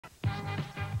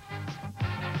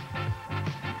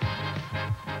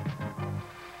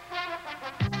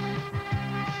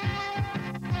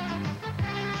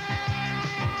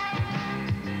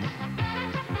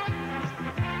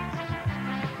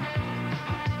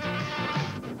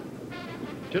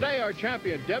Today, our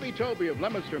champion, Debbie Tobey of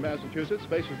Leominster, Massachusetts,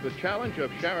 faces the challenge of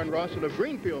Sharon Rawson of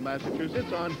Greenfield,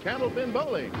 Massachusetts, on Candlepin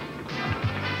Bowling.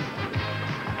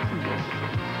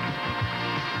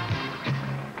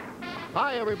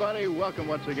 Hi, everybody. Welcome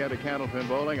once again to Candlepin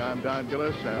Bowling. I'm Don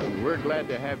Gillis, and we're glad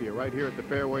to have you right here at the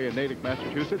fairway in Natick,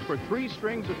 Massachusetts, for 3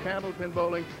 strings of Candlepin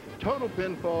Bowling, total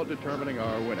pinfall determining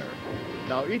our winner.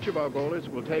 Now, each of our bowlers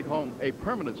will take home a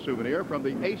permanent souvenir from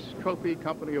the Ace Trophy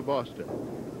Company of Boston.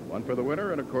 One for the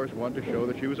winner, and of course, one to show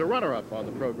that she was a runner-up on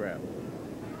the program.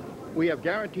 We have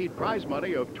guaranteed prize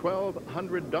money of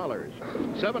 $1,200.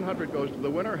 $700 goes to the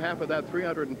winner, half of that,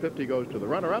 $350, goes to the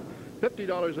runner-up.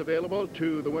 $50 available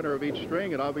to the winner of each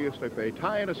string, and obviously if they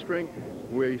tie in a string,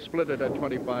 we split it at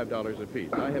 $25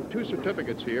 apiece. I have 2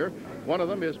 certificates here. One of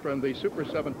them is from the Super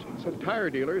 7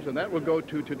 tire dealers, and that will go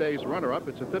to today's runner-up.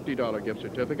 It's a $50 gift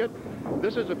certificate.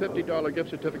 This is a $50 gift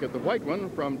certificate, the white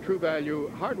one, from True Value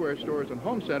hardware stores and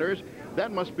home centers.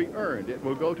 That must be earned. It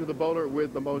will go to the bowler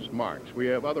with the most marks. We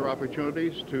have other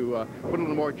opportunities to put a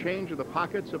little more change in the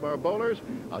pockets of our bowlers.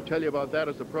 I'll tell you about that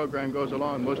as the program goes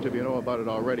along. Most of you know about it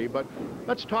already, but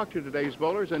let's talk to today's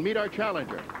bowlers and meet our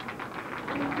challenger.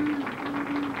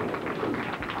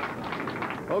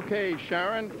 Okay,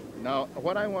 Sharon, now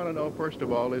what I want to know first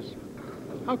of all is,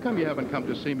 how come you haven't come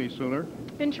to see me sooner?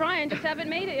 Been trying, just haven't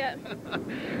made it yet.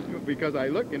 Because I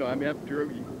look, you know, I'm after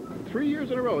 3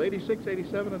 years in a row, 86,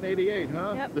 87, and 88,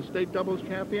 huh? Yep. The state doubles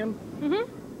champion?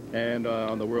 Mm-hmm. And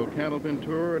on the World Candlepin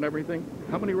Tour and everything.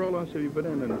 How many roll-offs have you been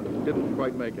in and didn't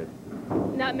quite make it?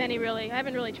 Not many, really. I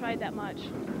haven't really tried that much.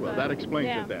 Well, that explains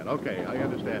yeah. it then. Okay, I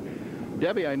understand.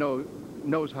 Debbie, I know,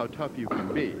 knows how tough you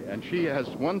can be, and she has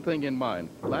one thing in mind.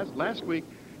 Last week,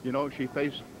 you know, she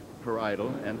faced her idol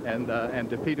and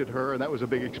defeated her, and that was a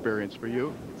big experience for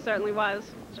you. Certainly was.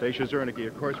 Stacia Zernicke,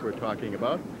 of course, we're talking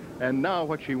about. And now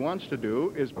what she wants to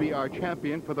do is be our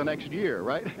champion for the next year,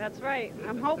 right? That's right.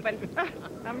 I'm hoping.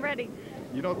 I'm ready.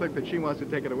 You don't think that she wants to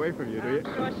take it away from you, do you?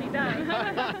 I'm sure she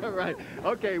does. Right.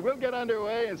 Okay, we'll get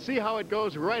underway and see how it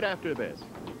goes right after this.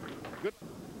 Good.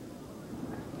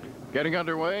 Getting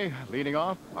underway, leading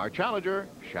off, our challenger,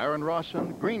 Sharon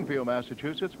Rawson, Greenfield,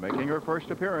 Massachusetts, making her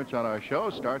first appearance on our show,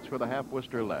 starts with a half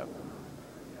Worcester left.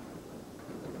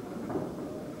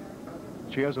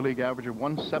 She has a league average of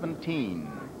 117.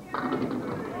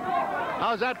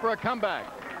 How's that for a comeback?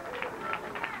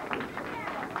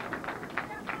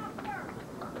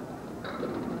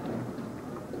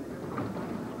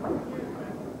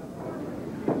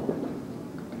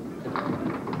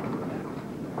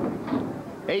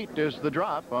 Eight is the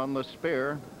drop on the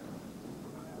spare.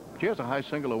 She has a high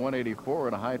single of 184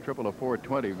 and a high triple of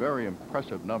 420. Very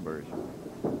impressive numbers.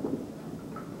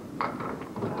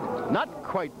 Not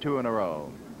quite 2 in a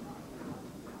row.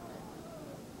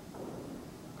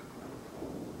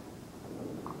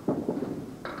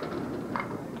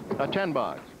 A 10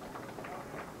 box.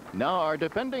 Now our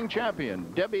defending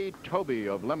champion, Debbie Tobey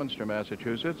of Leominster,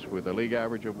 Massachusetts, with a league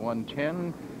average of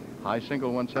 110, high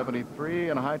single 173,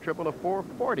 and a high triple of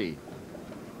 440.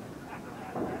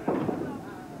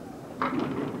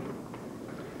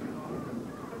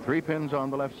 Three pins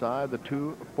on the left side, the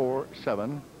 2, 4,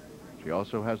 7. She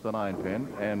also has the 9 pin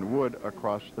and wood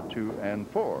across the 2 and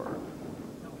 4.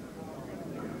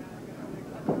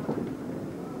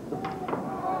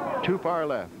 Too far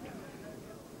left.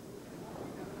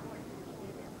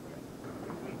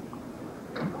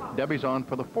 Debbie's on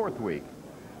for the 4th week.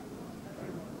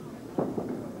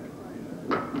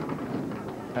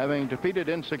 Having defeated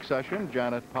in succession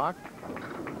Janet Pock,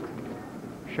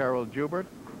 Cheryl Joubert,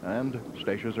 and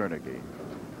Stacia Zernicke.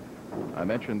 I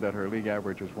mentioned that her league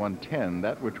average is 110.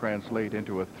 That would translate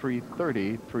into a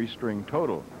 330 3-string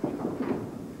total.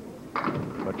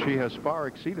 But she has far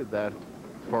exceeded that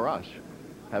for us,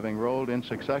 having rolled in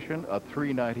succession a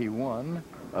 391,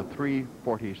 a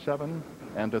 347,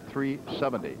 and a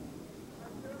 370.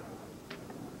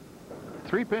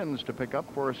 3 pins to pick up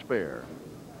for a spare.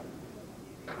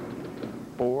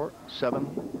 4,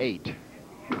 7, 8.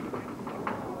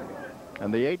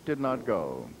 And the 8 did not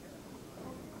go.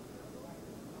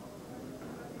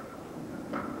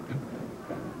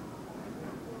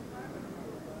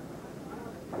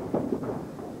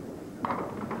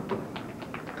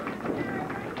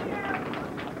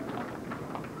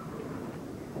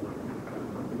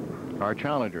 Our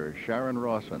challenger, Sharon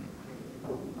Rawson.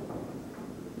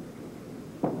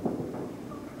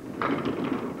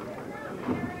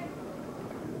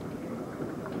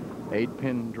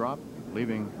 Eight-pin drop,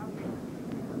 leaving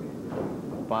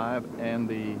 5 and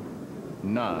the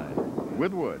 9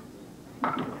 with wood.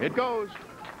 It goes.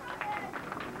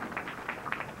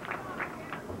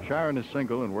 Sharon is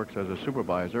single and works as a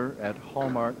supervisor at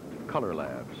Hallmark Color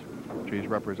Labs. She's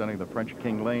representing the French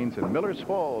King Lanes in Millers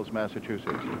Falls,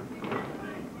 Massachusetts.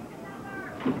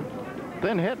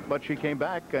 Thin hit, but she came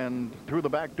back and through the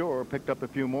back door, picked up a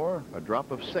few more, a drop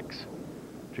of 6.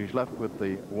 She's left with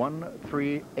the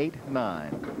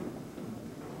 1-3-8-9.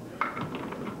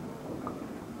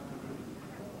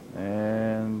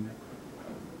 And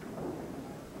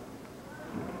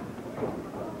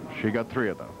she got 3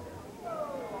 of them.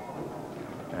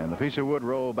 And the piece of wood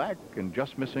rolled back and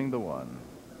just missing the 1.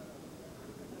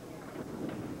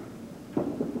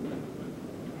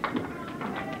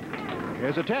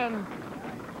 Here's a 10.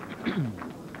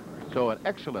 So an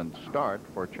excellent start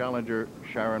for challenger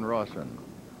Sharon Rawson.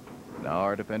 Now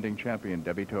our defending champion,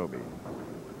 Debbie Tobey.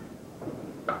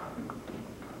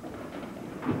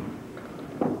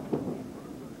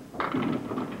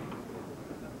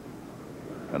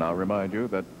 And I'll remind you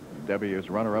that Debbie is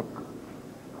runner-up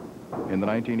in the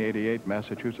 1988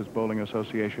 Massachusetts Bowling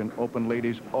Association Open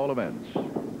Ladies All Events.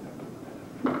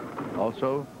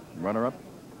 Also, runner-up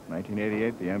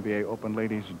 1988, the NBA Open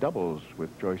Ladies Doubles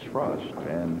with Joyce Frost.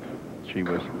 And she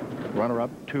was runner-up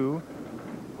to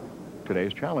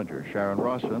today's challenger, Sharon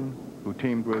Rawson, who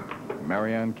teamed with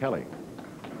Marianne Kelly.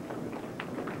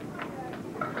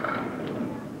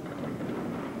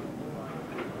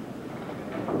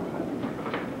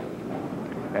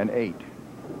 An 8.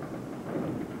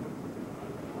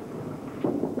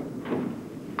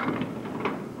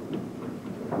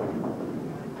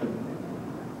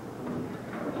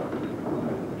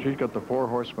 She's got the 4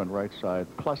 horsemen right side,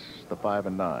 plus the 5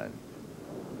 and 9.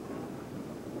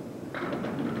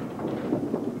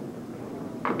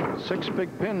 Six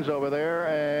big pins over there,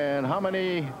 and how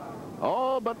many?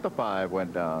 All but the 5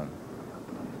 went down.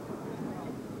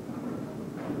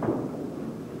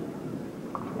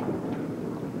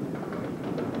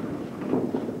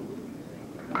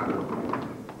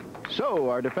 So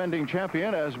our defending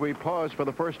champion, as we pause for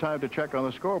the first time to check on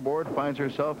the scoreboard, finds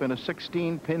herself in a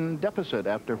 16-pin deficit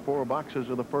after 4 boxes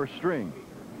of the first string.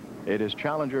 It is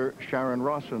challenger Sharon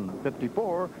Rawson,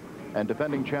 54, and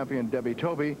defending champion Debbie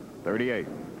Tobey, 38.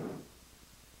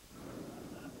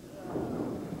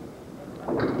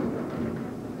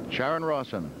 Sharon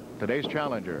Rawson, today's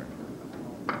challenger.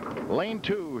 Lane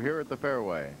 2 here at the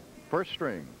fairway. First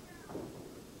string.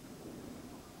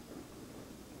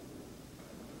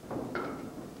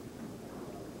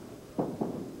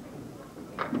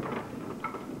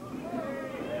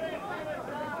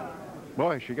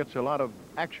 Boy, she gets a lot of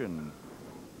action.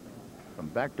 Some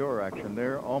backdoor action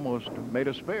there. Almost made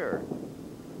a spare.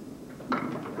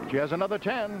 She has another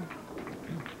 10.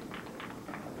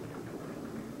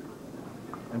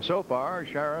 And so far,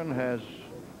 Sharon has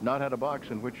not had a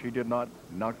box in which she did not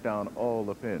knock down all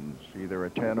the pins, either a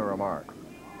 10 or a mark.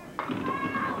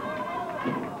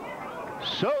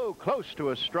 So close to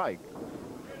a strike.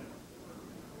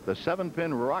 The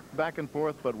 7-pin rocked back and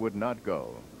forth but would not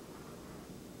go.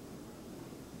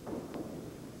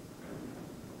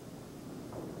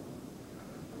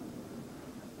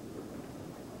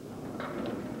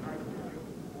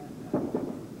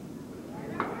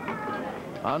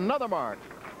 Another mark.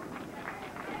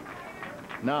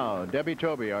 Now, Debbie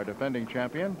Tobey, our defending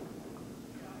champion.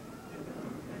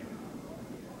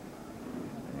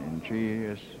 And she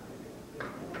is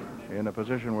in a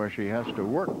position where she has to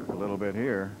work a little bit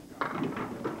here.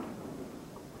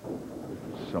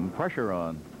 Some pressure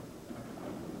on.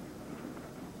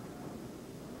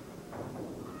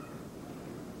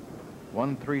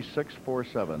 One, 3, 6, 4,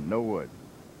 7. No wood.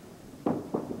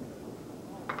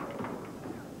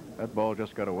 That ball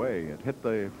just got away. It hit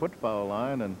the foot foul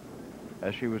line, and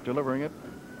as she was delivering it,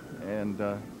 and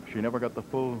she never got the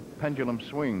full pendulum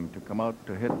swing to come out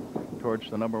to hit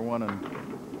towards the number 1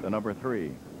 and the number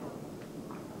 3.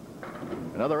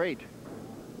 Another 8.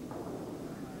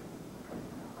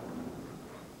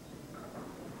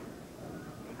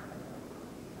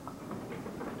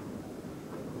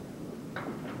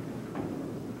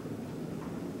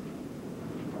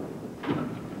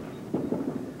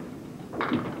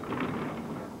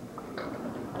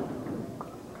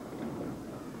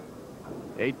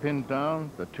 Eight pins down.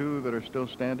 The 2 that are still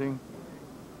standing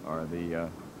are the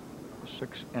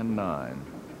 6 and 9.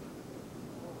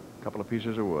 A couple of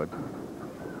pieces of wood.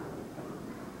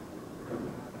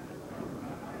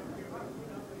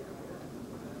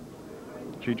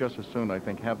 She just as soon, I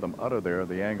think, have them out of there,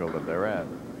 the angle that they're at.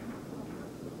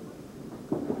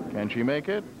 Can she make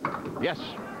it? Yes.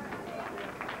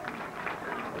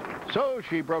 So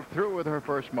she broke through with her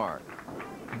first mark.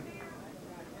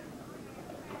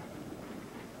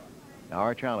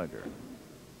 Our challenger.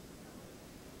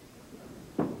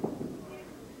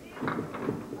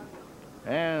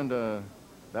 And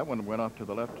That one went off to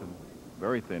the left and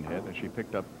very thin hit, and she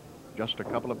picked up just a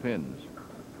couple of pins.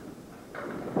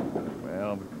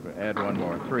 Well, add one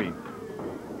more, 3.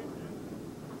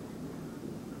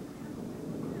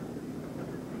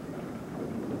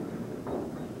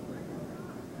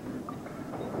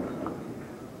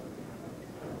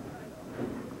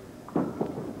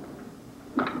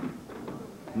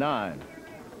 Nine.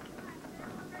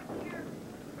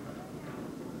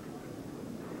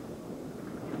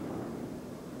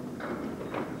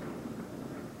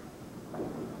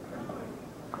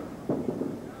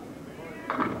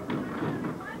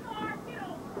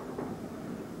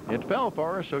 It fell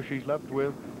for her, so she's left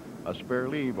with a spare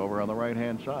leave over on the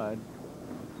right-hand side.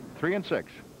 3 and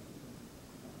 6.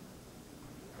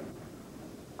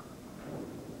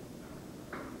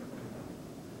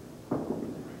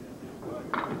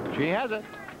 She has it.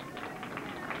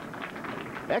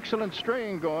 Excellent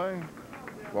string going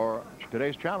for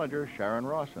today's challenger, Sharon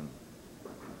Rawson.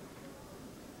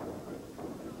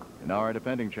 And now our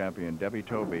defending champion, Debbie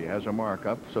Tobey, has a mark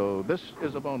up, so this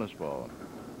is a bonus ball.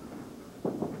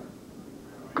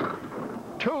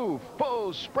 2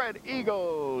 full spread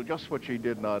eagle, just what she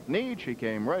did not need. She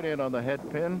came right in on the head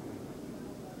pin,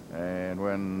 and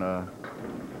when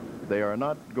they are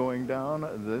not going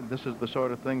down, this is the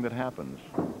sort of thing that happens.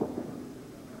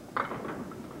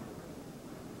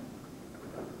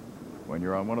 When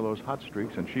you're on one of those hot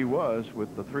streaks, and she was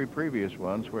with the 3 previous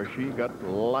ones where she got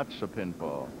lots of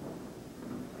pinfall.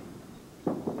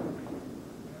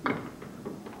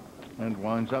 And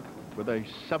winds up with a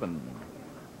 7.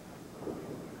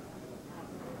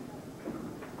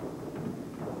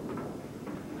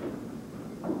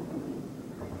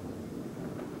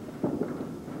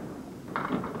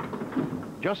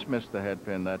 Just missed the head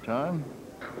pin that time.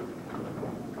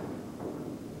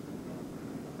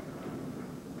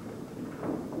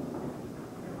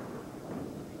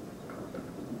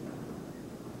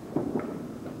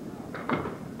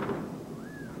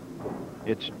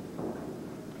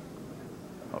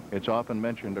 It's often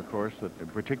mentioned, of course,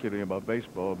 that particularly about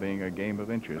baseball being a game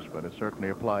of inches, but it certainly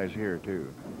applies here,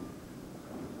 too.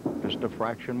 Just a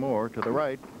fraction more to the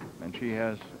right, and she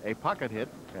has a pocket hit,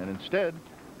 and instead,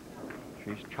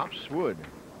 she chops wood.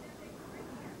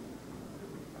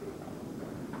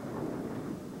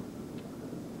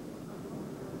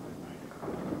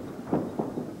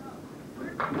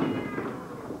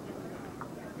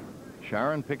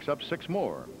 Sharon picks up 6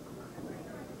 more.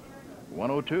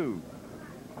 102.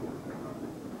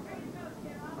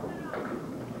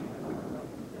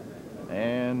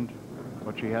 And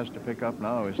what she has to pick up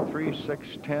now is 3, 6,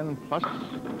 10 plus.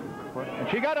 And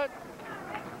she got it.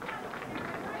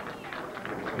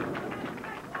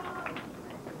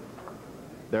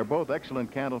 They're both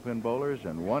excellent candlepin bowlers,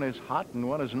 and one is hot and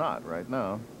one is not right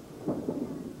now.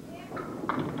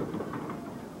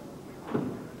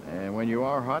 And when you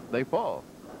are hot, they fall.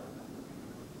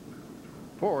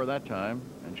 4 that time,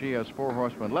 and she has 4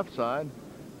 horsemen left side,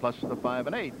 plus the 5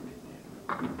 and 8.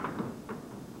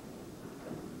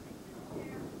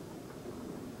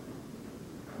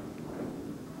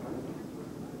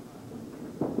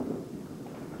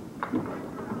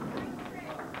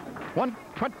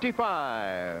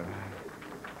 $125.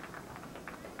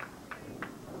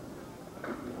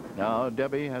 Now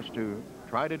Debbie has to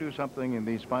try to do something in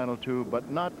these final 2,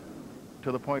 but not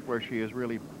to the point where she is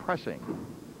really pressing.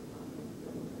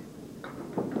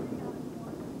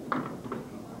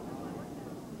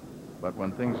 But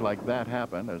when things like that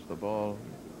happen, as the ball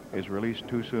is released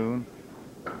too soon,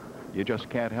 you just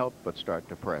can't help but start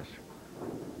to press.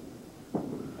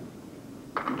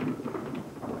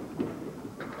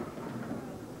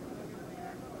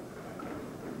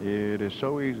 It is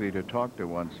so easy to talk to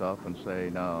oneself and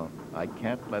say, no, I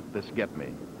can't let this get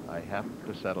me. I have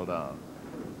to settle down.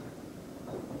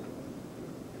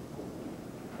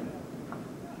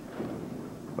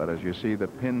 But as you see the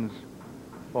pins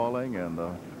falling and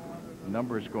the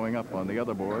numbers going up on the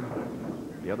other board,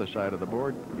 the other side of the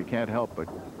board, you can't help but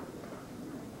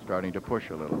starting to push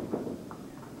a little.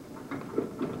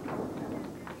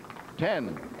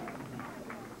 10.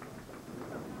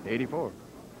 84.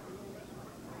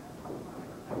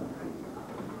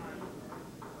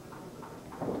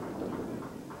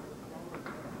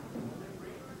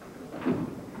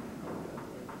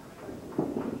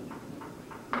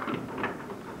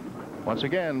 Once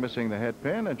again, missing the head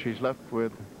pin, and she's left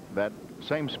with that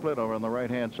same split over on the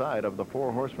right-hand side of the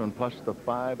 4 horsemen plus the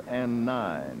 5 and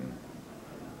 9.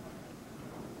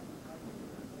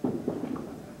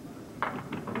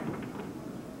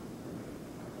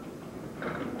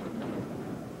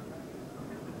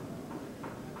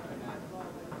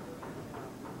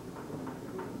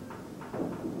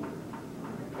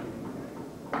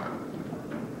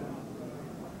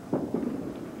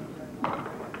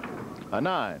 A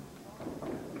 9.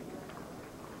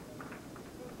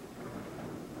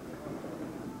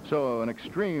 So an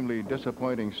extremely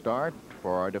disappointing start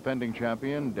for our defending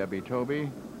champion, Debbie Tobey.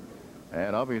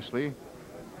 And obviously,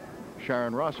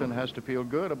 Sharon Rawson has to feel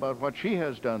good about what she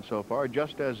has done so far,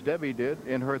 just as Debbie did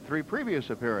in her 3 previous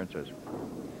appearances.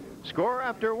 Score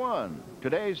after 1.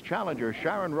 Today's challenger,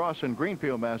 Sharon Rawson,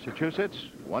 Greenfield, Massachusetts,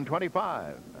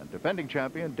 125. And defending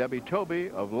champion, Debbie Tobey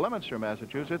of Leominster,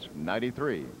 Massachusetts,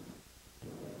 93.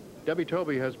 Debbie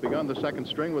Tobey has begun the second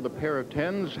string with a pair of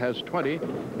 10s, has 20,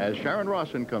 as Sharon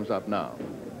Rawson comes up now.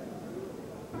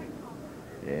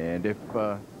 And if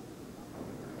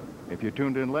you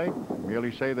tuned in late,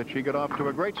 merely say that she got off to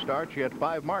a great start. She had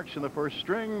 5 marks in the first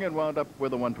string and wound up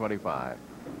with a 125.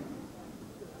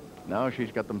 Now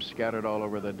she's got them scattered all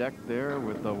over the deck there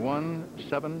with the 1,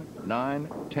 7, 9,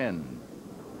 10.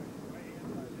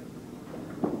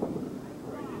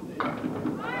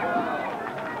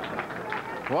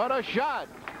 What a shot!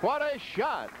 What a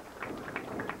shot!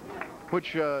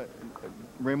 Which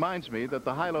reminds me that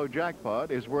the high-low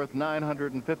jackpot is worth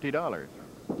 $950.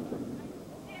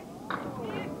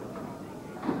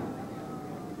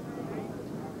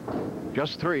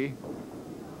 Just 3.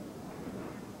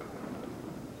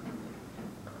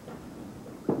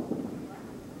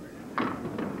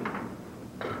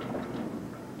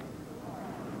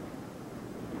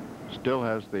 Still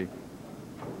has the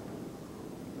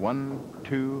 1,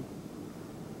 2,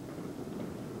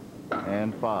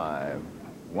 and 5.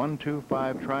 1, 2,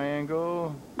 5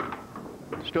 triangle.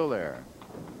 Still there.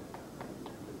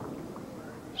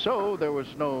 So there was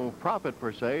no profit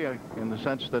per se, in the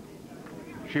sense that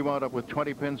she wound up with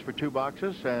 20 pins for 2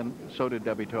 boxes, and so did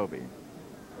Debbie Tobey.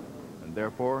 And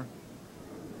therefore,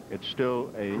 it's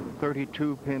still a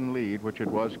 32-pin lead, which it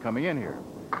was coming in here.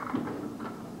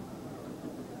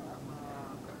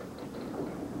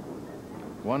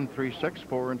 One, 3, 6,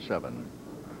 4, and 7.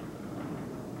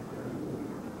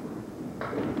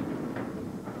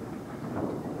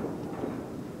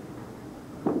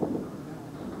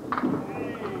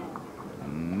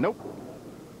 Nope.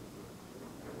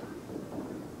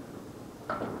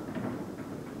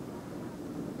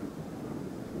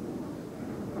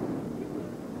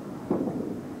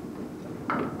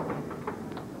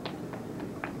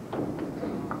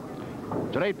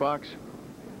 It's an 8 box.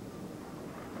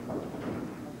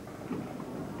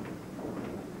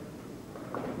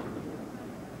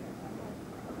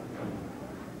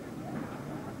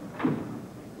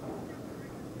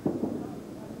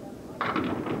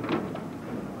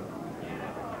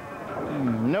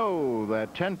 No,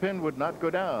 that 10-pin would not go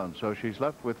down, so she's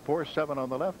left with 4, 7 on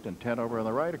the left and 10 over on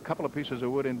the right, a couple of pieces of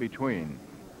wood in between.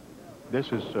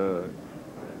 This is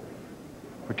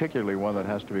particularly one that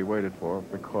has to be waited for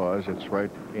because it's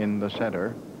right in the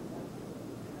center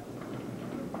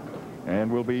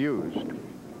and will be used,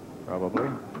 probably.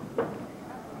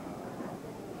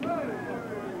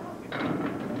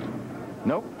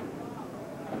 Nope.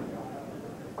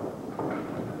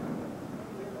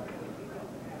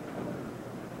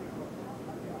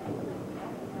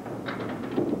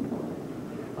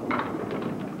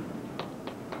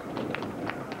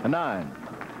 A 9.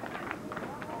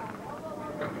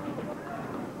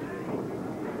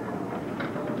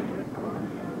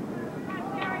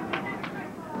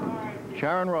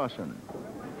 Sharon Rawson.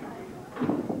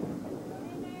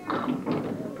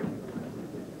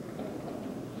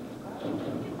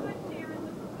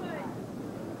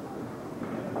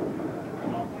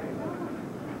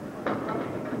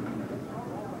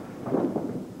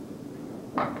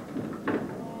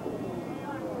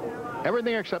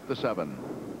 Everything except the 7.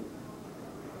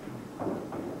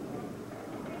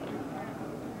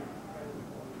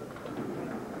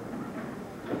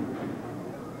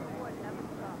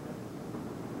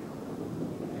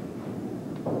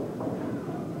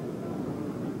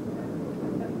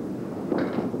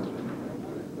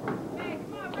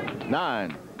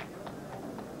 Nine.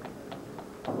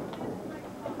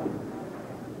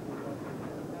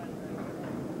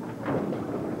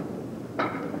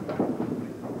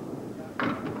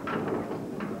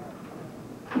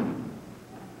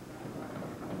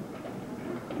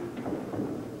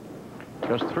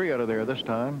 Just 3 out of there this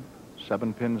time.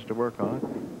 7 pins to work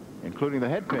on, including the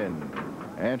head pin.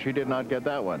 And she did not get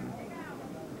that one.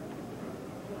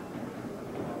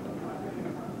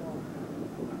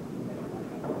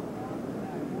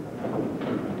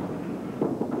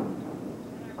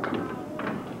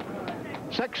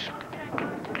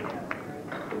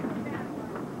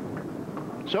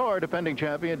 So our defending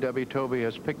champion, Debbie Tobey,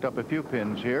 has picked up a few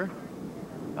pins here.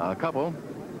 A couple.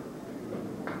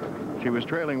 She was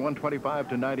trailing 125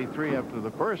 to 93 after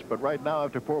the first, but right now,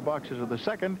 after 4 boxes of the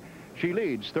second, She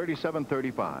leads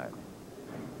 37-35.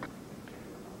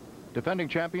 Defending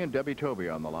champion Debbie Tobey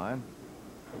on the line.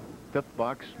 Fifth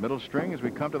box, middle string as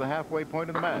we come to the halfway point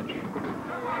of the match.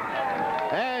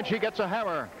 And she gets a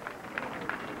hammer.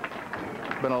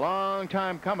 It's been a long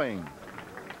time coming.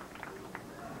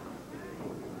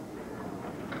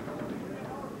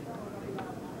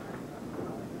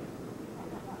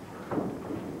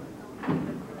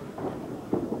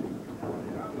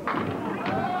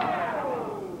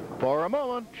 For a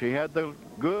moment, she had the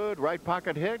good right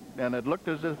pocket hit, and it looked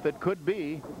as if it could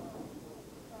be.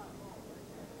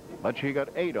 But she got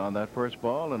 8 on that first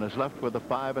ball and is left with a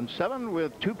 5 and 7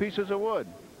 with 2 pieces of wood.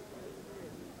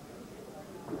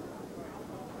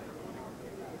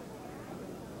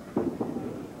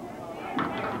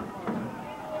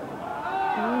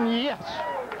 Yes.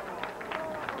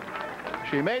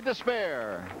 She made the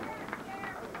spare.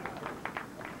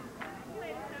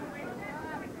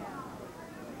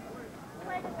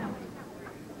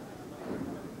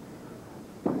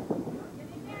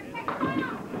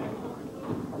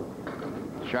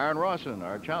 Sharon Rawson,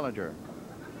 our challenger.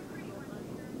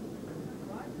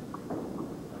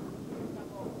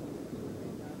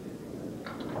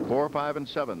 Four, 5, and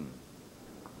 7.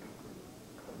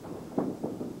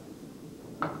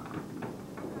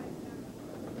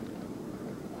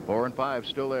 Four and 5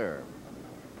 still there.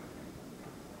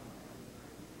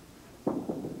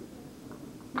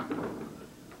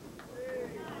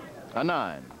 A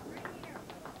 9.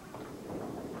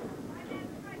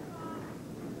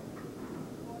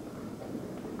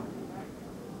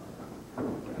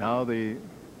 Now the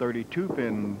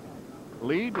 32-pin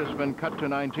lead has been cut to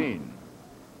 19.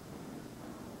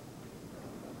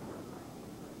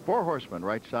 4 horsemen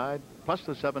right side, plus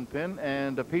the 7-pin,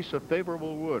 and a piece of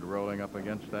favorable wood rolling up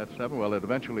against that 7. Well, it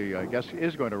eventually, I guess,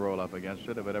 is going to roll up against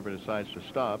it if it ever decides to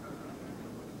stop.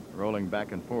 Rolling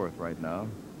back and forth right now.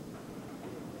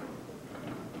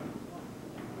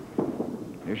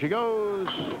 Here she goes.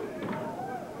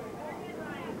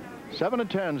 7 and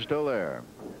 10 still there.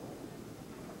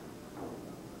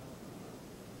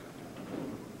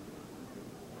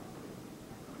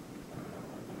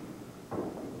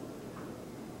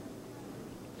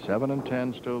 Seven and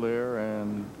 10 still there,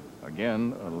 and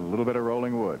again a little bit of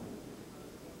rolling wood.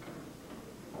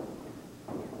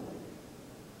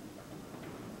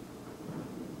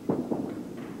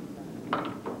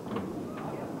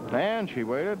 And she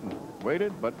waited and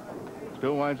waited, but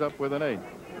still winds up with an 8.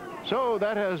 So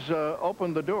that has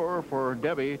opened the door for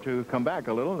Debbie to come back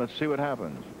a little. Let's see what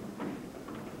happens.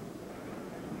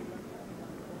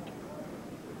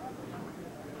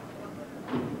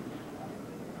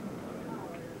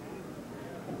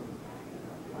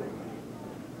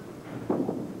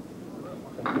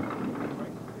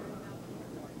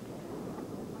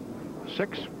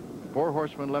 Six, 4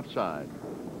 horsemen left side.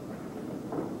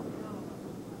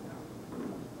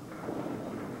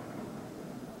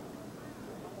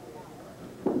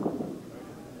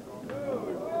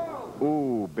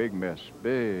 Ooh, big miss.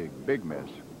 Big miss.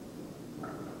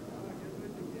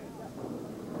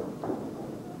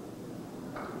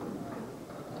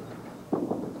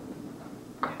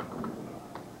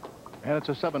 And it's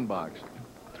a 7 box.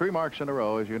 3 marks in a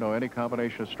row. As you know, any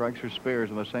combination of strikes or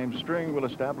spares in the same string will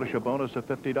establish a bonus of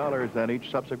 $50. Then each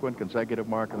subsequent consecutive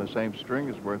mark in the same string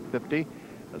is worth $50,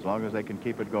 as long as they can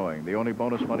keep it going. The only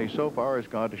bonus money so far has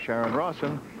gone to Sharon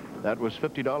Rawson. That was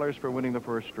 $50 for winning the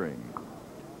first string.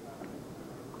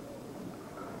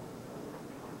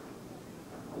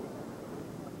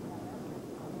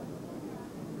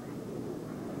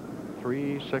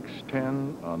 3, 6,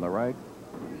 10 on the right.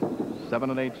 7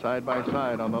 and 8 side by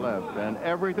side on the left, and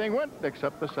everything went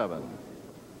except the 7.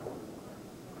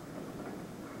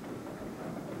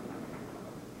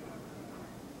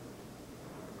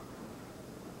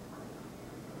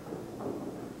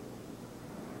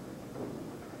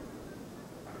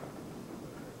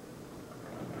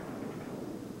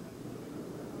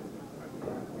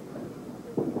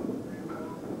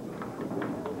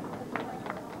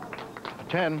 A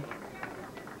 10.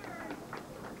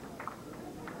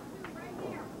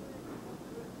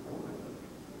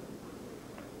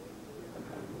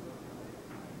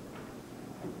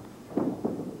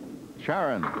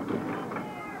 Sharon,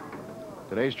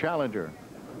 today's challenger.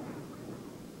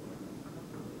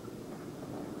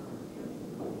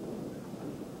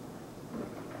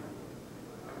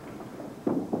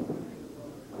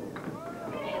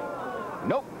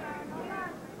 Nope.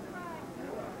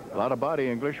 A lot of body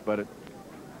English, but it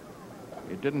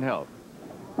didn't help.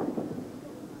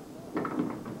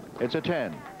 It's a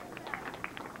 10.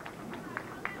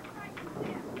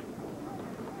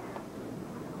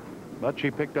 But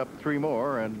she picked up 3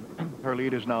 more, and her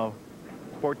lead is now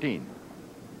 14.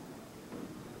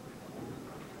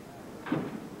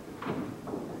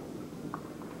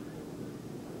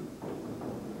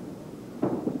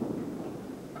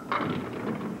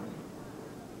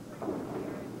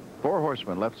 Four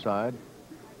horsemen left side,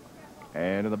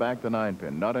 and in the back the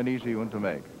 9-pin. Not an easy one to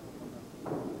make.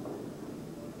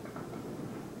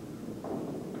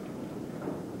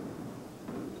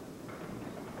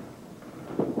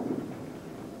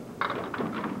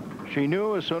 She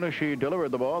knew as soon as she delivered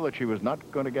the ball that she was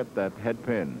not going to get that head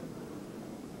pin.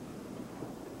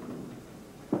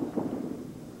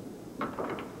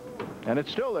 And it's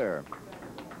still there.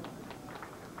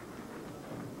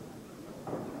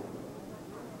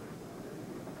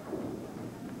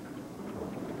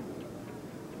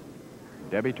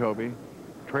 Debbie Tobey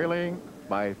trailing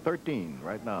by 13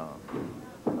 right now.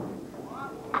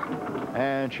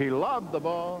 And she lobbed the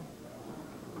ball.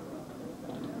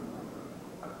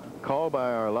 Called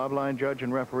by our lob line judge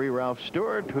and referee, Ralph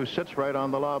Stewart, who sits right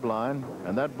on the lob line.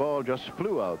 And that ball just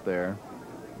flew out there.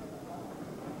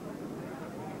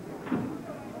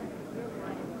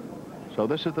 So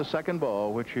this is the second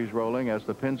ball which she's rolling as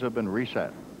the pins have been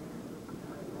reset.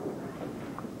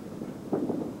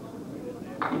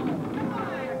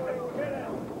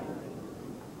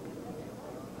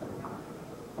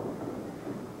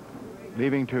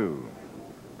 Leaving 2.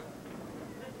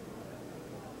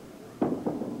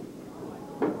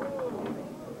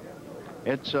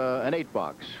 It's an 8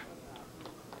 box.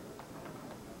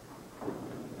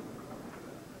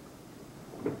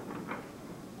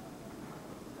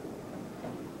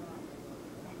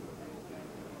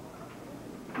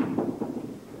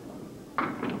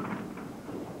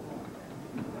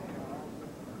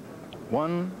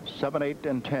 One, 7, 8,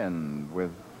 and 10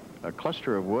 with a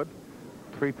cluster of wood,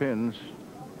 3 pins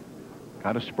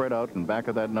kind of spread out in back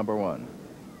of that number 1.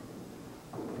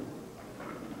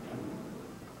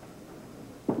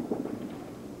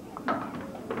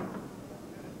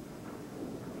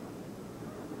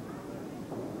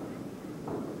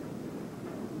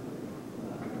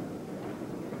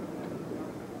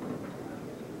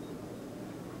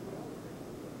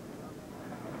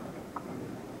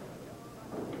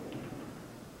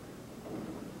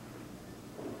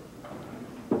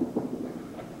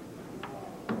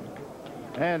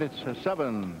 And it's a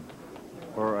 7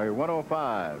 for a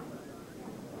 105.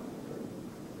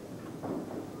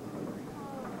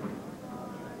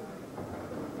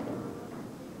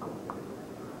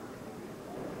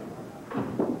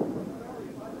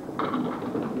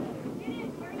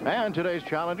 And today's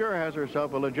challenger has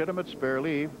herself a legitimate spare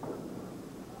leave.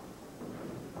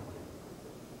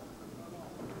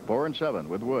 4 and 7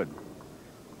 with wood.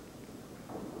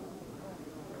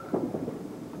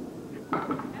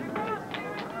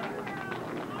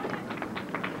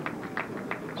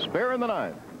 Spare in the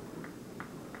 9th.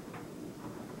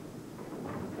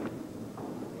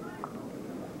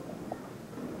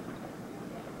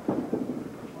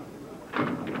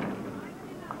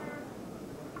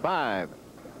 Five.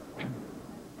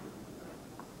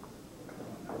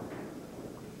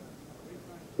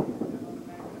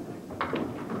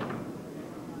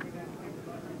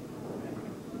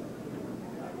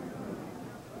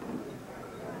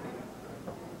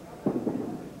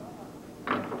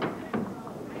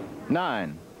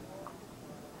 Nine.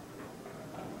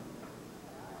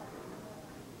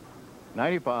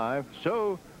 95.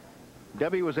 So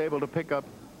Debbie was able to pick up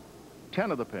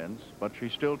 10 of the pins, but she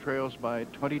still trails by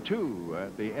 22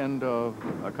 at the end of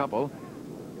a couple.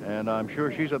 And I'm sure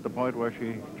she's at the point where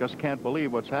she just can't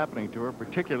believe what's happening to her,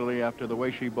 particularly after the way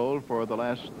she bowled for the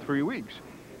last 3 weeks,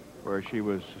 where she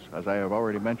was, as I have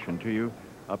already mentioned to you,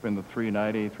 up in the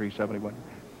 390, 371.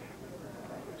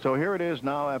 So here it is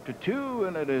now after 2,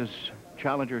 and it is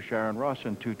challenger Sharon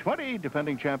Rawson 220,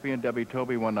 defending champion Debbie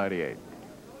Tobey 198.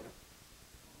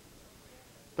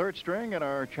 Third string, and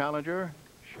our challenger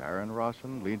Sharon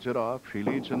Rawson leads it off. She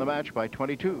leads in the match by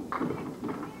 22.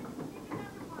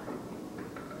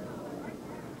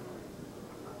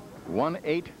 One,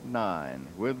 8, 9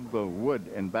 with the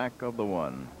wood in back of the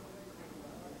 1.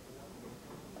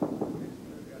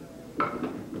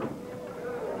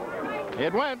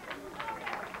 It went.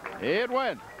 It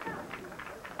went.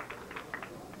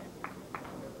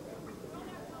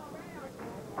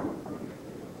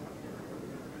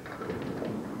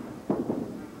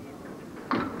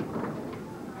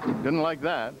 Didn't like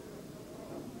that.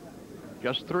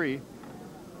 Just 3.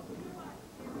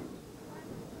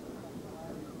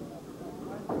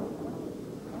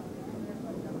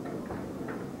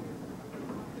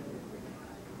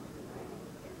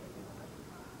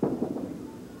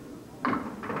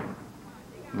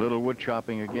 Little wood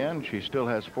chopping again. She still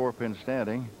has 4 pins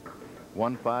standing.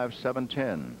 1, 5, 7,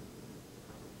 10.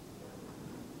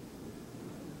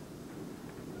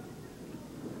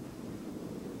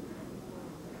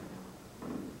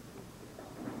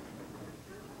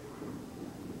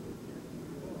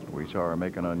 We saw her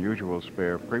make an unusual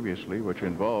spare previously, which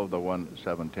involved the 1,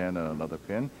 7, 10 and another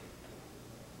pin.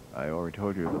 I already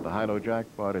told you that the high-low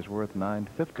jackpot is worth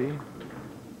 $950.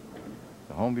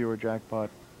 The home viewer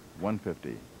jackpot,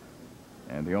 $150.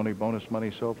 And the only bonus money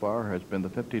so far has been the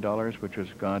 $50, which has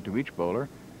gone to each bowler.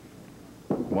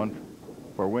 One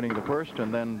for winning the first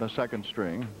and then the second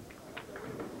string.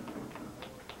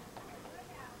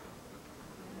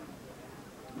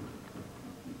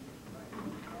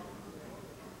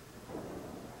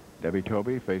 Debbie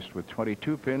Tobey faced with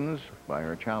 22 pins by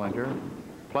her challenger,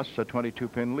 plus a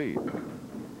 22-pin lead.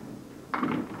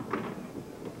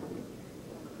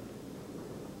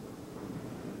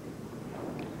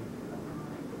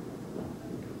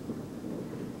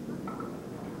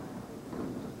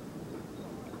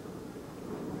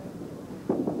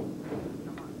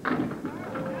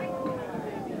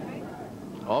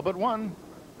 All but one.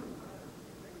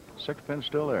 6 pins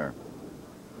still there.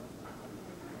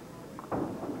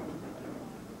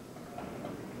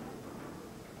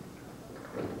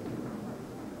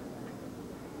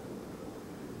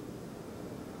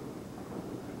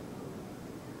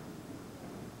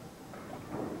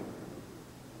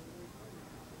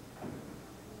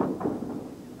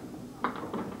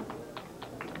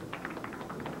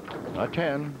 A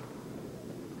 10.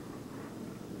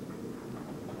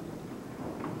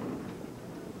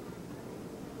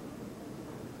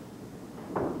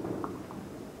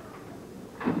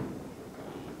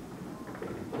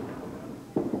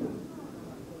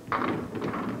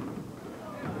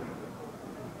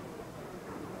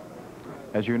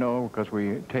 As you know, because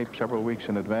we tape several weeks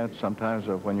in advance sometimes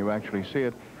of when you actually see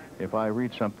it, if I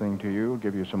read something to you,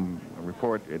 give you some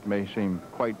report, it may seem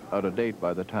quite out of date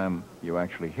by the time you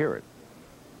actually hear it.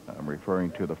 I'm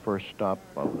referring to the first stop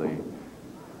of the...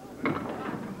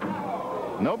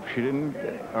 Nope, she didn't.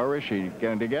 Or is she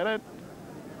going to get it?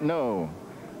 No.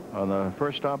 On the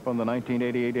first stop on the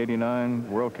 1988-89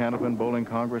 World Candlepin Bowling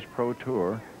Congress Pro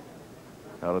Tour,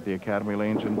 out at the Academy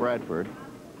Lanes in Bradford.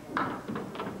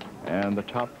 And the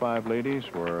top 5 ladies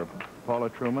were Paula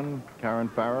Truman, Karen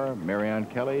Farrer, Marianne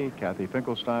Kelly, Kathy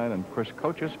Finkelstein, and Chris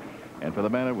Coaches. And for the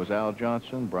men, it was Al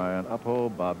Johnson, Brian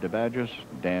Uphold, Bob DeBadges,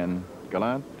 Dan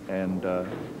Gallant, and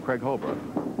Craig Holbrook.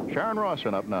 Sharon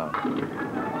Rawson up now.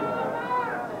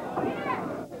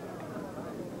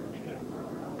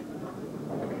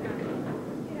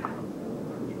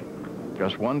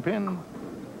 Just 1 pin.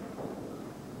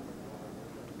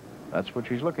 That's what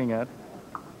she's looking at.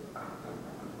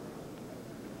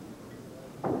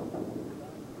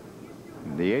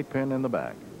 The 8 pin in the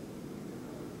back.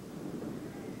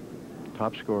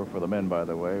 Top score for the men, by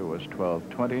the way, was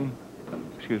 1220.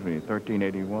 Excuse me,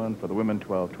 1381. For the women,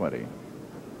 1220.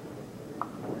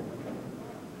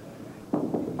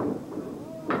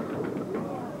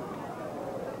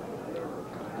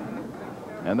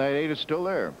 And that 8 is still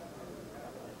there.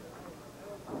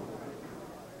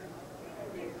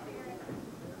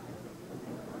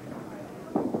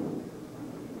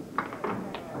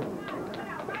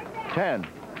 Ten.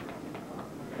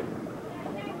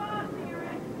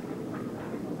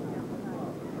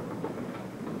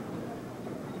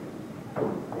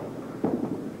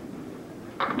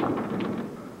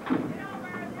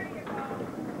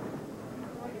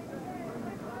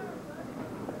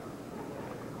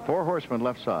 Four horsemen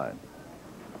left side.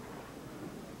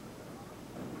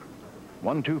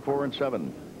 1, 2, 4, and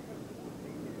 7.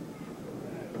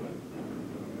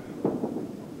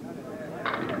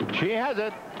 She has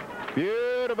it.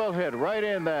 Beautiful hit right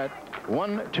in that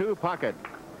 1-2 pocket.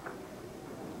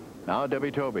 Now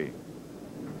Debbie Tobey.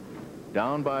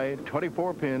 Down by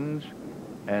 24 pins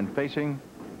and facing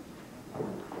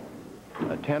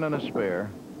a 10 and a spare.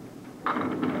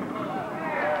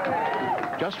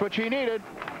 Just what she needed.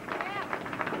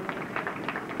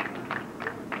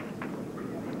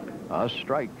 A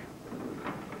strike.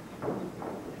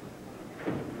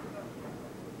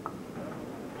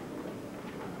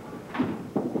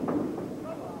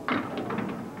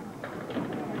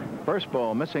 First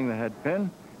ball missing the head pin.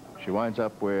 She winds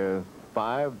up with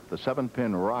 5. The 7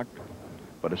 pin rocked,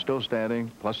 but is still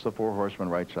standing, plus the 4 horsemen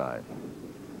right side.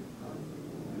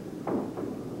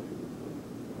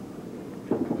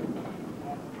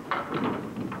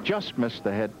 Just missed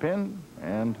the head pin,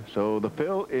 and so the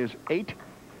fill is 8,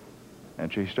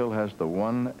 and she still has the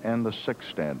 1 and the 6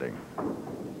 standing.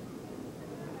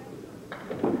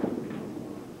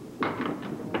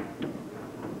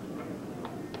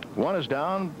 One is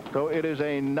down, so it is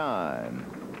a 9.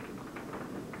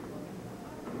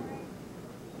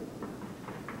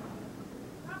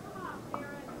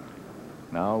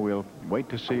 Now we'll wait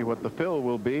to see what the fill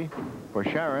will be for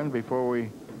Sharon before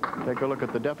we take a look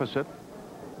at the deficit.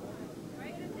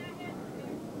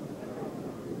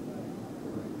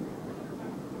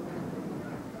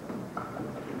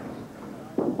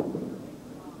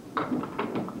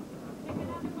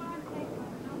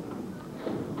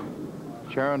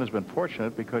 Sharon has been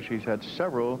fortunate because she's had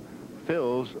several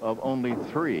fills of only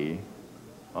 3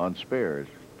 on spares.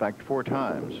 In fact, 4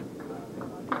 times.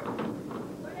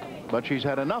 But she's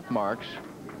had enough marks,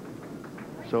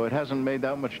 so it hasn't made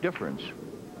that much difference.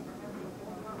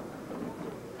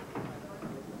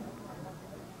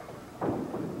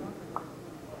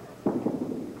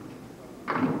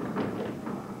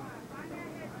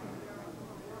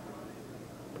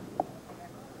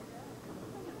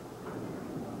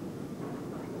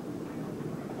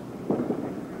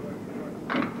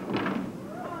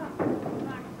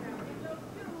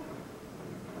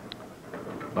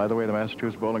 By the way, the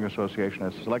Massachusetts Bowling Association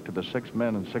has selected the 6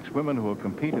 men and 6 women who will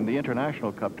compete in the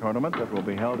International Cup tournament that will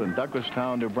be held in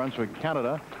Douglastown, New Brunswick,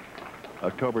 Canada,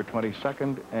 October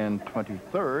 22nd and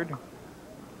 23rd.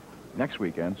 Next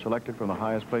weekend, selected from the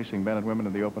highest placing men and women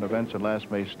in the open events and last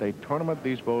May state tournament,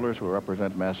 these bowlers will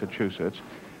represent Massachusetts,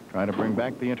 trying to bring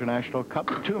back the International Cup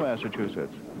to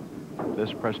Massachusetts.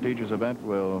 This prestigious event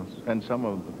will send some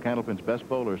of Candlepin's best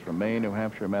bowlers from Maine, New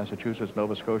Hampshire, Massachusetts,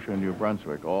 Nova Scotia, and New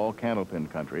Brunswick, all Candlepin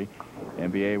country.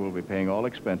 NBA will be paying all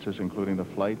expenses, including the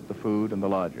flight, the food, and the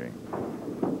lodging.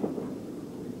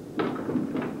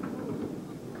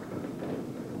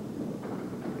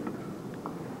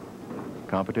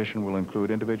 Competition will include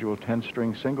individual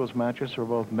 10-string singles matches for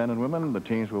both men and women. The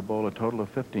teams will bowl a total of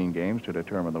 15 games to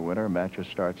determine the winner. Matches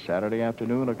start Saturday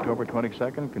afternoon, October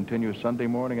 22nd, continue Sunday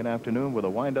morning and afternoon with a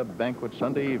wind-up banquet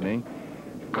Sunday evening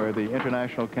where the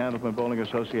International Candlepin Bowling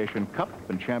Association Cup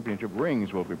and Championship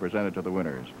rings will be presented to the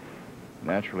winners.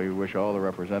 Naturally, we wish all the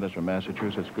representatives from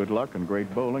Massachusetts good luck and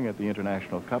great bowling at the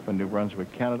International Cup in New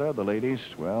Brunswick, Canada. The ladies,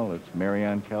 well, it's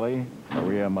Marianne Kelly,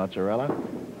 Maria Mazzarella,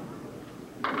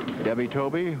 Debbie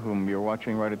Tobey, whom you're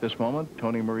watching right at this moment,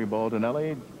 Tony Marie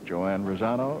Baldinelli, Joanne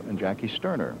Rosano, and Jackie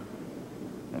Sterner.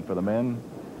 And for the men,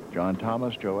 John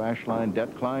Thomas, Joe Ashline,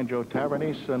 Det Klein, Joe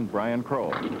Tavernese, and Brian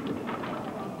Kroll.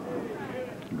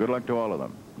 Good luck to all of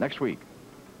them. Next week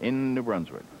in New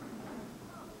Brunswick.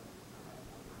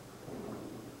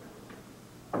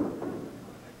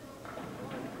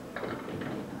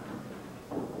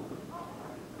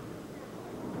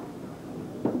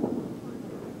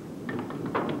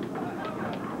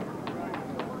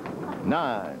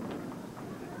 Nine.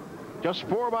 Just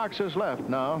 4 boxes left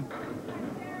now.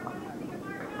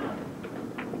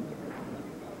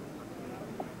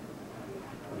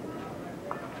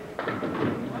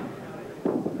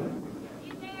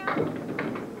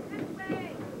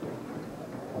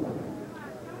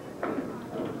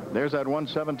 There's that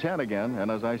 1-7-10 again, and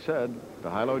as I said, the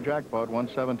high-low jackpot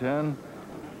 1-7-10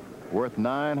 worth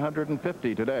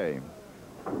 $950 today.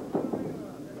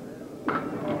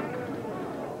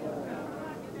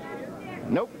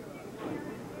 Nope.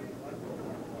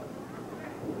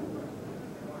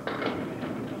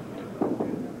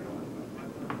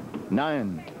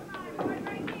 Nine.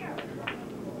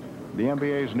 The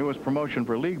NBA's newest promotion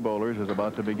for league bowlers is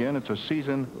about to begin. It's a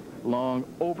season-long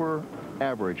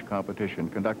over-average competition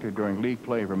conducted during league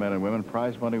play for men and women.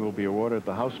 Prize money will be awarded at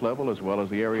the house level as well as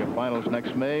the area finals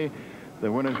next May. The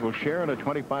winners will share in a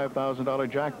 $25,000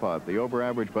 jackpot. The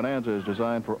over-average bonanza is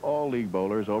designed for all league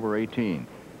bowlers over 18.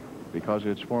 Because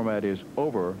its format is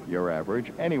over your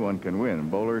average, anyone can win.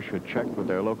 Bowlers should check with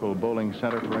their local bowling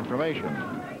center for information.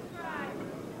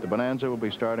 The bonanza will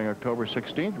be starting October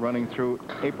 16th, running through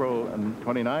April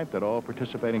 29th at all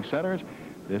participating centers.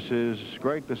 This is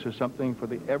great. This is something for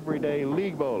the everyday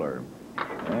league bowler.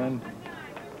 And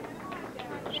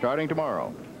starting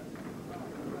tomorrow.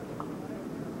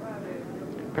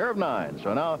 Pair of 9.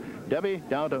 So now, Debbie,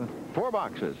 down to 4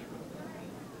 boxes.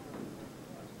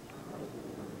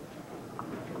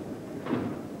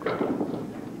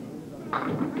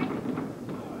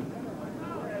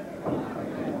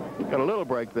 Got a little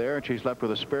break there, and she's left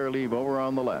with a spare leave over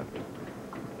on the left.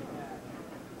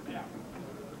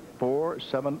 4,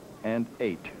 7, and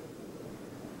 8.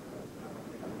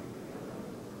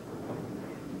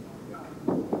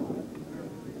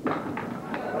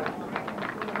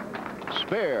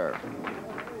 Spare.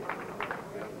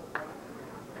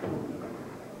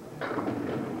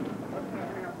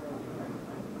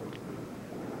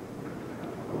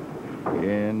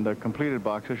 In the completed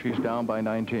boxes, she's down by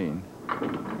 19.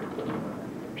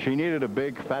 She needed a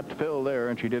big fat fill there,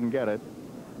 and she didn't get it.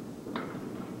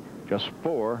 Just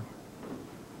 4.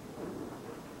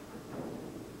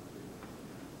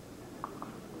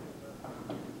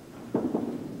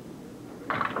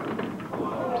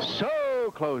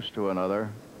 So close to another.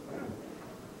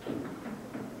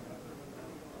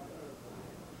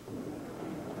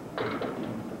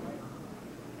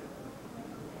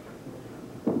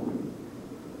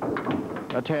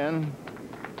 A 10,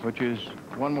 which is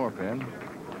 1 more pin.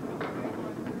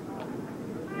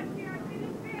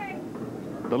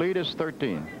 The lead is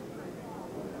 13.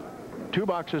 2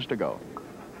 boxes to go.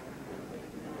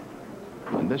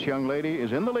 And this young lady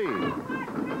is in the lead.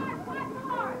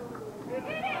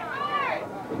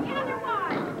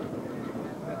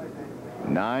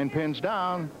 Nine pins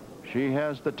down. She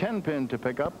has the 10 pin to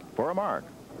pick up for a mark.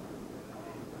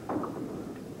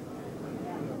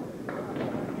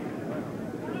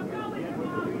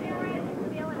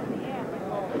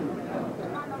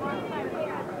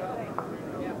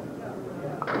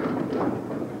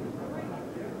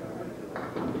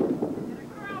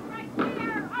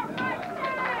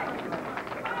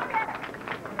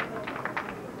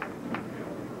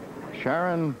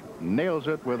 Sharon nails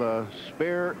it with a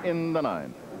spare in the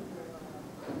 9th.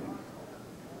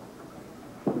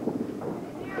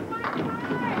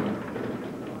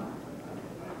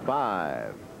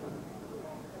 Five.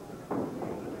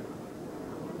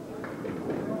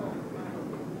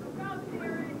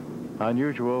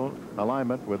 Unusual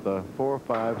alignment with the 4,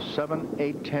 5, 7,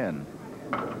 8, 10.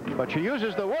 But she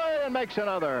uses the wood and makes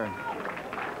another.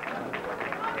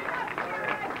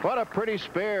 What a pretty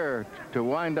spare to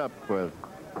wind up with.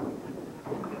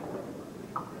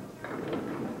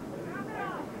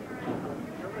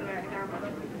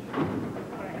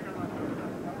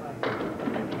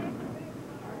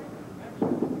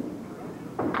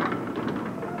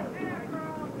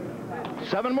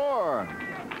 Seven more.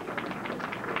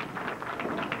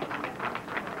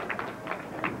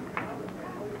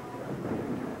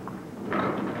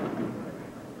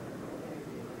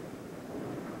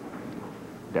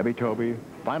 Debbie Tobey,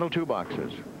 final 2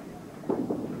 boxes.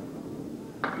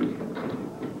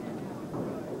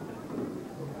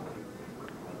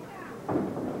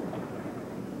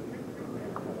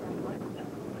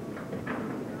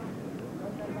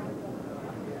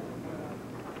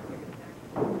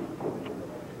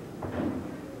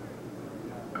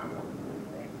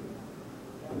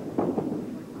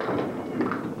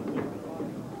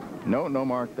 No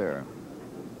mark there.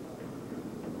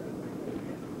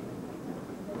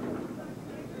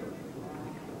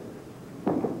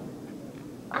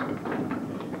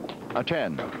 A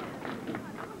 10.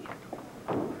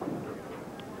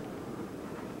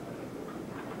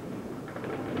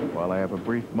 While I have a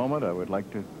brief moment, I would like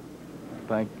to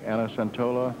thank Anna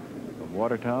Santola of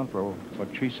Watertown for what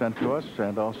she sent to us,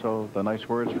 and also the nice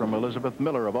words from Elizabeth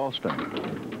Miller of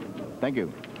Alston. Thank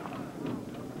you.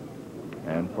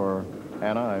 And for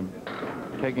Anna, I'm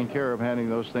taking care of handing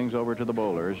those things over to the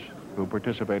bowlers who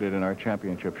participated in our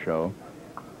championship show,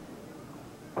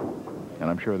 and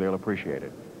I'm sure they'll appreciate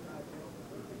it.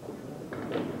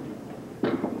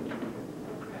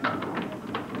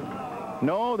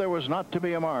 No, there was not to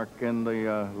be a mark in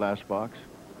the last box.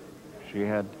 She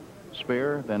had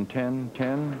spare, then 10,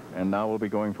 10, and now we'll be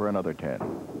going for another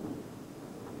 10.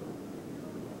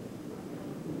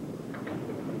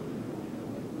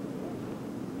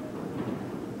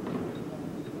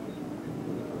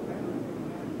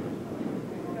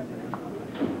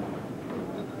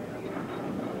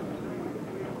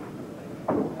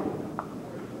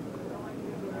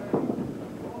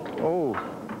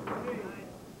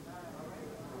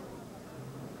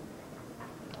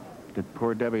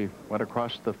 Poor Debbie went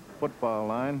across the football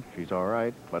line. She's all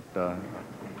right, but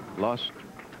lost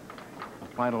the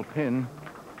final pin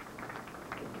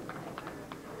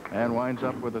and winds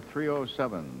up with a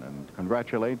 307 and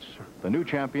congratulates the new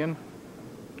champion,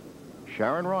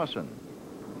 Sharon Rawson.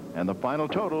 And the final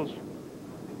totals,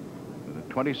 with a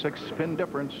 26 pin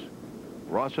difference,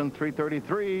 Rawson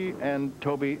 333 and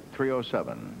Tobey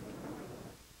 307.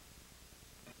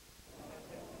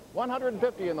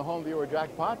 150 in the home viewer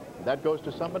jackpot. That goes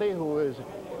to somebody who is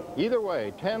either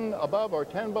way, 10 above or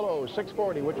 10 below,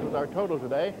 640, which was our total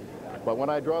today. But when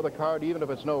I draw the card, even if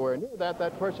it's nowhere near that,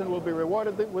 that person will be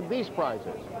rewarded with these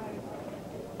prizes.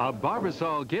 A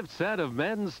Barbasol gift set of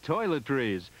men's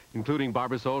toiletries, including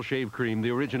Barbasol Shave Cream,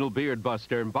 the original Beard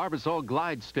Buster, and Barbasol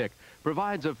Glide Stick,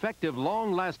 provides effective,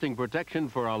 long-lasting protection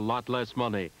for a lot less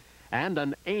money. And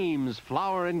an Ames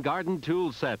flower and garden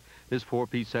tool set. This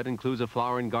 4-piece set includes a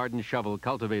flower and garden shovel,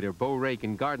 cultivator, bow rake,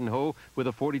 and garden hoe with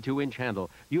a 42-inch handle.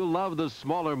 You'll love the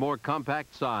smaller, more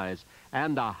compact size.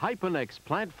 And the Hyponex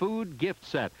Plant Food Gift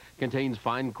Set contains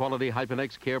fine quality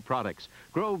Hyponex Care products.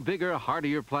 Grow bigger,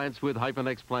 hardier plants with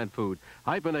Hyponex Plant Food.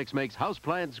 Hyponex makes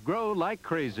houseplants grow like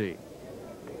crazy.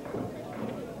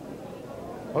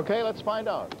 Okay, let's find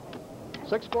out.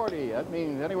 640, that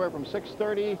means anywhere from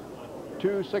 630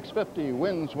 to 650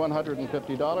 wins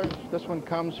 $150. This one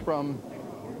comes from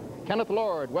Kenneth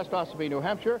Lord, West Ossipee, New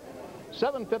Hampshire.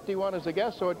 751 is the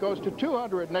guess, so it goes to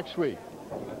 200 next week.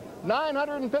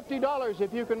 $950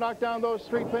 if you can knock down those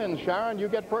 3 pins, Sharon. You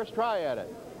get first try at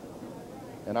it.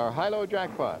 And our high-low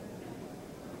jackpot.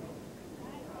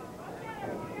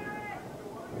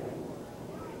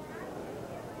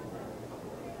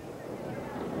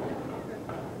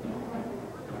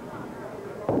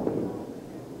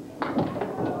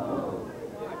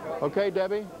 Okay,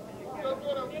 Debbie?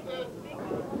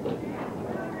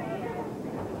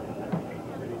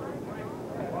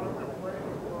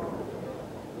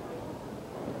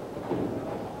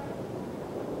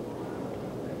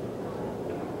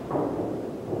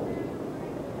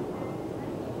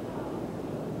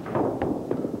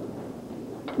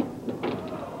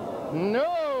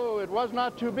 No, it was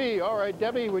not to be. All right,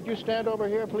 Debbie, would you stand over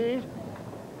here, please?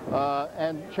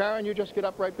 And Sharon, you just get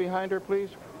up right behind her, please.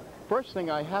 First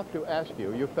thing I have to ask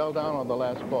you, you fell down on the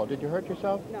last ball. Did you hurt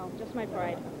yourself? No, just my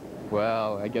pride.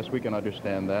 Well, I guess we can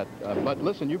understand that. But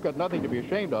listen, you've got nothing to be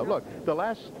ashamed of. Look, the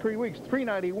last 3 weeks,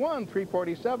 391,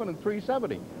 347, and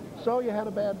 370. So you had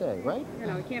a bad day, right? You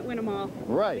know, we can't win them all.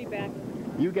 Right. Be back.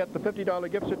 You get the $50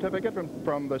 gift certificate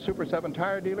from the Super 7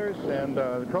 tire dealers and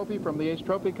the trophy from the Ace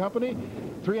Trophy Company.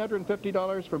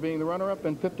 $350 for being the runner-up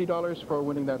and $50 for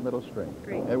winning that middle string.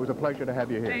 Great. It was a pleasure to have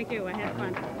you here. Thank you. I had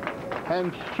fun.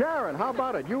 And Sharon, how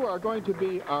about it? You are going to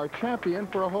be our champion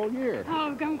for a whole year.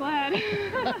 Oh, I'm glad.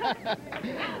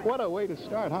 What a way to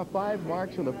start, huh? 5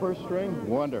 marks in the first string.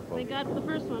 Wonderful. Thank God for the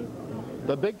first one.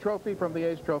 The big trophy from the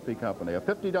Ace Trophy Company, a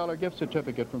 $50 gift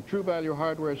certificate from True Value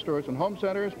Hardware Stores and Home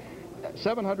Centers,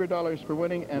 $700 for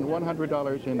winning, and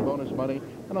 $100 in bonus money.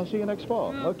 And I'll see you next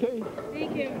fall. Okay?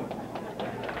 Thank you.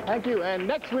 Thank you. And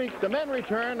next week, the men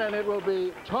return, and it will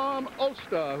be Tom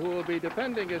Osta who will be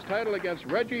defending his title against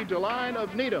Reggie DeLine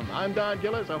of Needham. I'm Don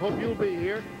Gillis. I hope you'll be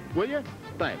here. Will you?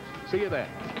 Thanks. See you then.